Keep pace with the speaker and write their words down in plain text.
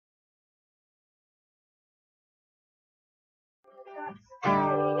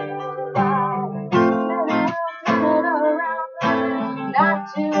Not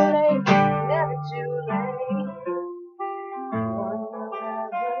too late, never too late. What?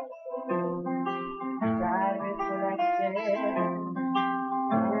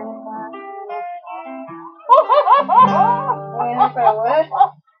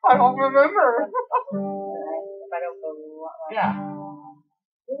 I don't remember. If I don't go, yeah.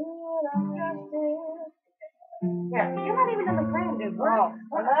 Yeah, you're not even in the frame, dude. We're out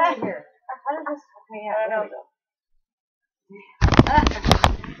here. How does this? Okay, yeah, I know.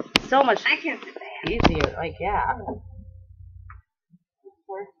 So much easier, like, yeah.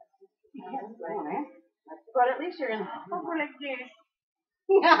 But at least you're in. We're like this.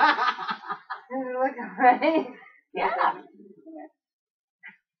 Look, right? Yeah.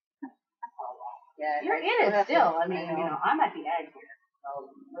 Yeah, you're in it still. I mean, you know, I'm at the edge here. So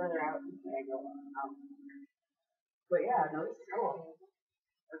further out, I go out. But yeah, no, this is cool.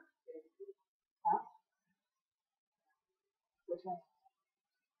 Huh? Which one?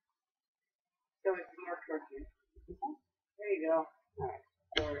 So it's more towards you. There you go.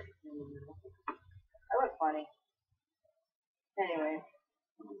 Alright. That was funny. Anyway.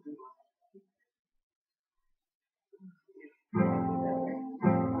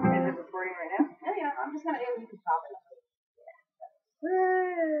 Is it recording right now? Oh, yeah, I'm just gonna you can stop it.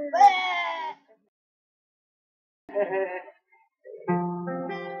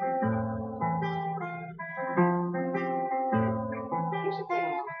 You should sing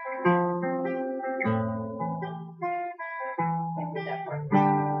along. Can't do that part.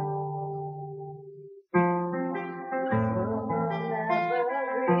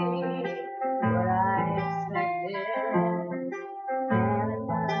 What I expected.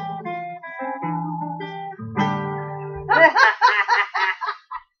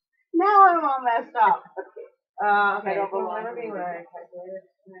 Now I'm all messed up. Okay, I don't belong. I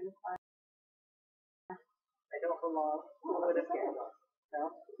don't belong. What was the second verse? No?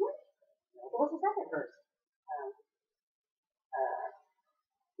 What was the second verse?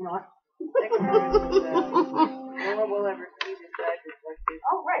 You know what? Second verse is, no one will ever see this life reflected.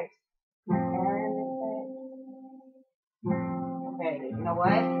 Oh, right. Okay, you know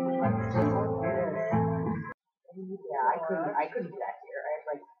what? Let's just look at this. Yeah, I couldn't do that here. I have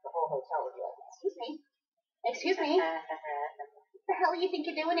like the whole hotel would be like, excuse me. Excuse me. What the hell do you think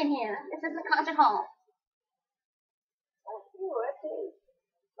you're doing in here? This is a concert hall.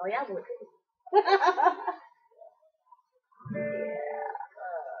 Oh yeah, we're good. Yeah.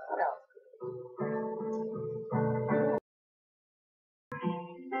 What else?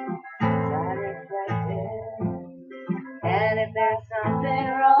 And if there's something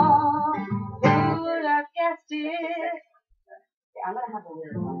wrong, who would have guessed it? Yeah, I'm gonna have a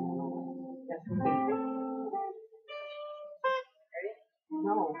weird one. Ready?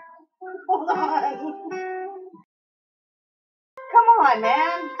 No. Hold on. Come on,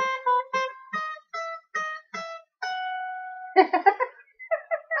 man.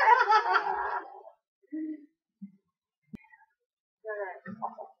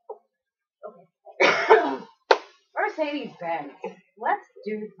 Mercedes Benz. Let's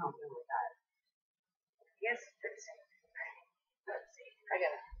do something with that. Yes, let's see.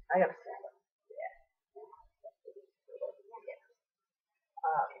 I gotta stand up. Yeah.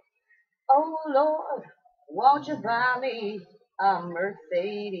 Oh Lord, won't you buy me a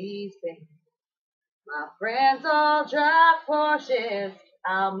Mercedes Benz? My friends all drive Porsches.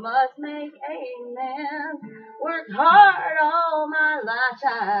 I must make amends. Worked hard all my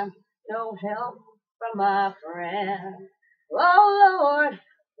lifetime. No help from my friends. Oh Lord,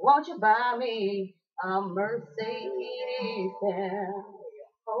 won't you buy me a Mercedes Benz?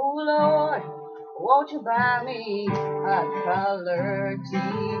 Oh Lord, won't you buy me a color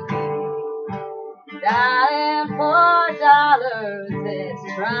TV? Dying for dollars is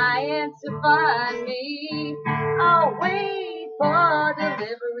trying to find me. I'll wait for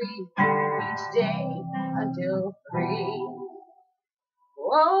delivery each day until 3.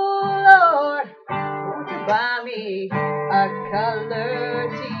 Oh Lord, won't you buy me a color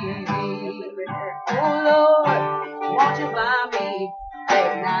TV? Oh Lord, won't you buy me a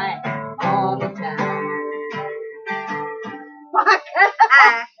night on the town?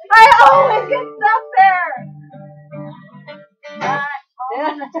 I always get stuck there. Night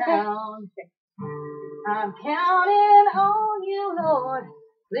on the town. I'm counting on you, Lord.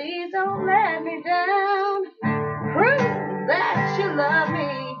 Please don't let me down. Prove that you love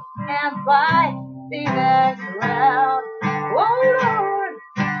me and buy the next round. Oh Lord,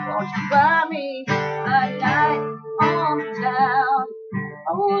 won't you buy me a night on the town?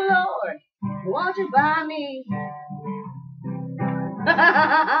 Oh Lord, won't you buy me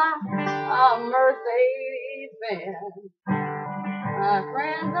a Mercedes Benz. My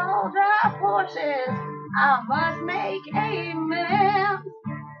friends all drive Porsches. I must make amends.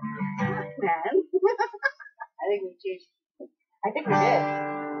 Man. I think we changed. I think we did.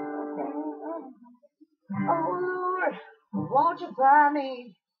 Oh Lord, won't you buy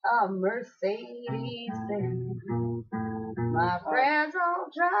me a Mercedes Benz? My friends all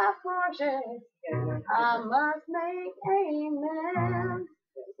drive Porsches. I must make amends.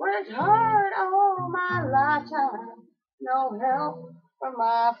 Worked hard all my lifetime. No help from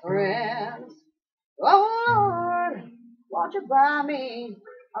my friends. Oh Lord, won't you buy me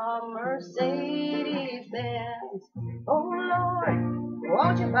a Mercedes Benz? Oh Lord,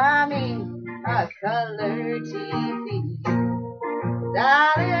 won't you buy me a color TV?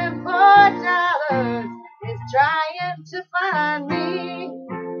 Darling, $4 is trying to find me.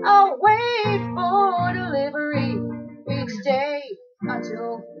 I'll wait for delivery each day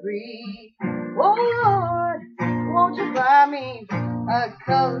until 3. Oh Lord, won't you buy me a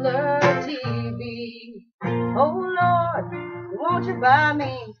color TV? Oh Lord, won't you buy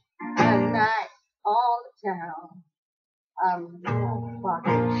me a night on the town? I'm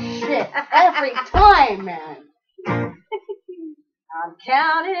fucking shit every time, man. I'm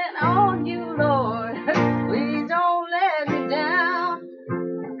counting on you, Lord. Please don't let me down.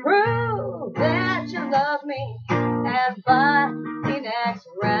 Prove that you love me and buy the next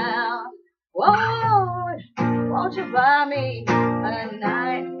round. Oh Lord, won't you buy me a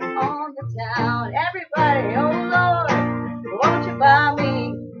night on the town? Everybody, oh Lord, won't you buy me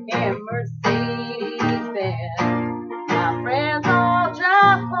a Mercedes Benz? My friends all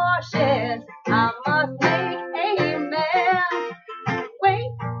drive Porsches. I must make amends.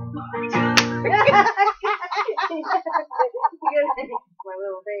 Wait. My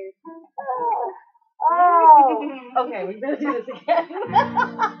little face. Oh. Okay, we better do this again. I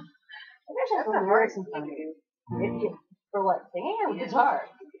wish I could work some fun to do. For what? Singing or guitar? Guitar,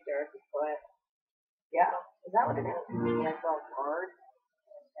 but yeah. Is that what it is? Yeah, it's all hard.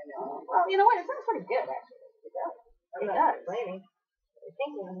 I know. Well, you know what? It sounds pretty good, actually. It does. It does. Maybe. I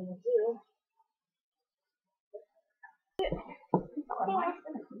think what I'm going to do.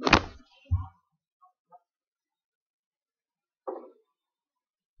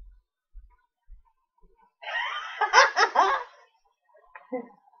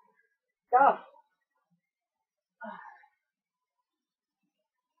 Go.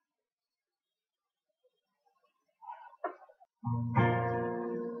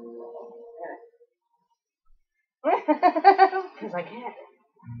 Because I can't.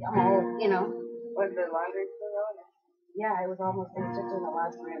 I'm all, you know. Was the laundry still on? Yeah, I was almost finished doing the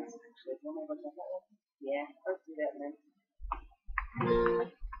last rinse. Actually, let me go check that out. Yeah, let's do that then.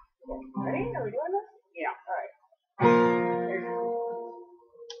 Ready? Are we doing this? Yeah. All right.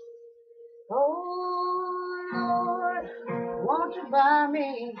 Oh Lord, won't you buy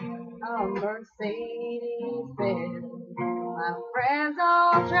me a Mercedes Benz? My friends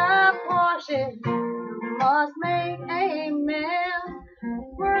all drive Porsches. Must make amends.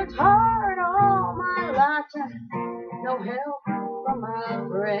 Worked hard all my lifetime. No help from my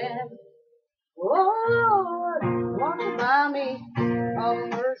friends. Oh Lord, won't you buy me a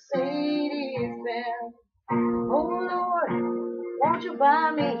Mercedes Benz? Oh Lord, won't you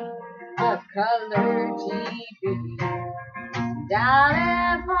buy me a color TV?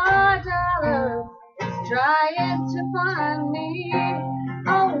 Darling, $4 is trying to find me.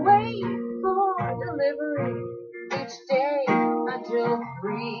 I'll wait for delivery each day until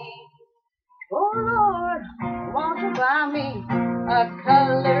 3. Oh Lord, won't you buy me a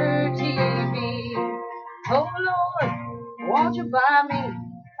color TV? Oh Lord, won't you buy me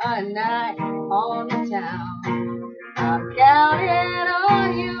a night on the town? I'm counting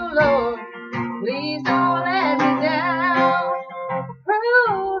on you, Lord. Please don't let me down.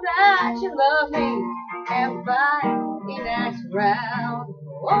 Prove that you love me and buy the next round.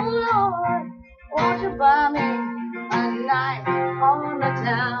 Oh Lord, won't you buy me a night on the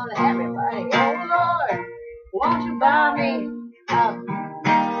town? Everybody, oh Lord, won't you buy me a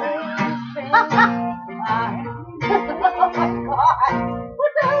Oh my God,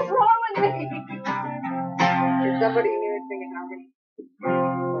 what the hell's wrong with me? Is somebody new singing harmony?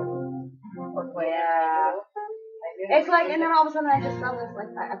 Yeah. It's like, and then all of a sudden I just felt this, like,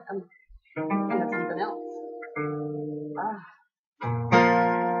 I'm thinking of something else.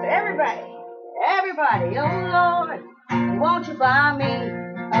 So everybody, oh Lord, won't you buy me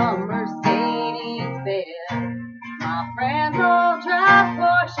a Mercedes Benz? My friends all drive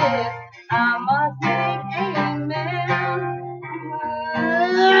Porsches. I must make amends.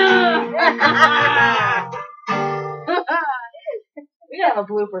 have a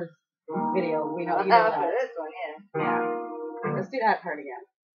bloopers video. We know. You know that. For this one, yeah. Yeah. Let's do that part again.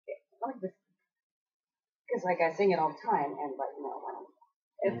 Okay. Like this. Because like I sing it all the time, and like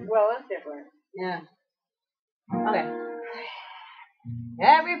It's different. Yeah. Okay.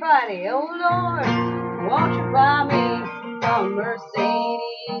 Everybody, oh Lord, won't you buy me a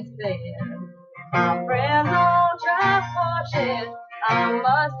Mercedes Benz? My friends all drive Porsches. I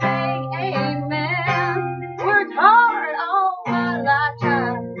must say amen. Worked hard all my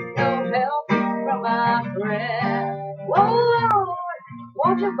lifetime, no help from my friends. Oh Lord,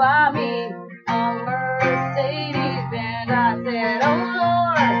 won't you buy me a Mercedes Benz? I said, oh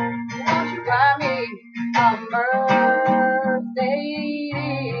Lord, won't you buy me a Mercedes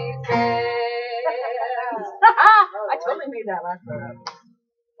Benz? I totally made that last part up.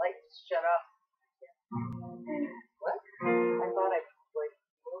 Like, shut up. What? I thought I, like,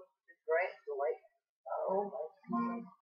 moved the grass to, like, oh my God.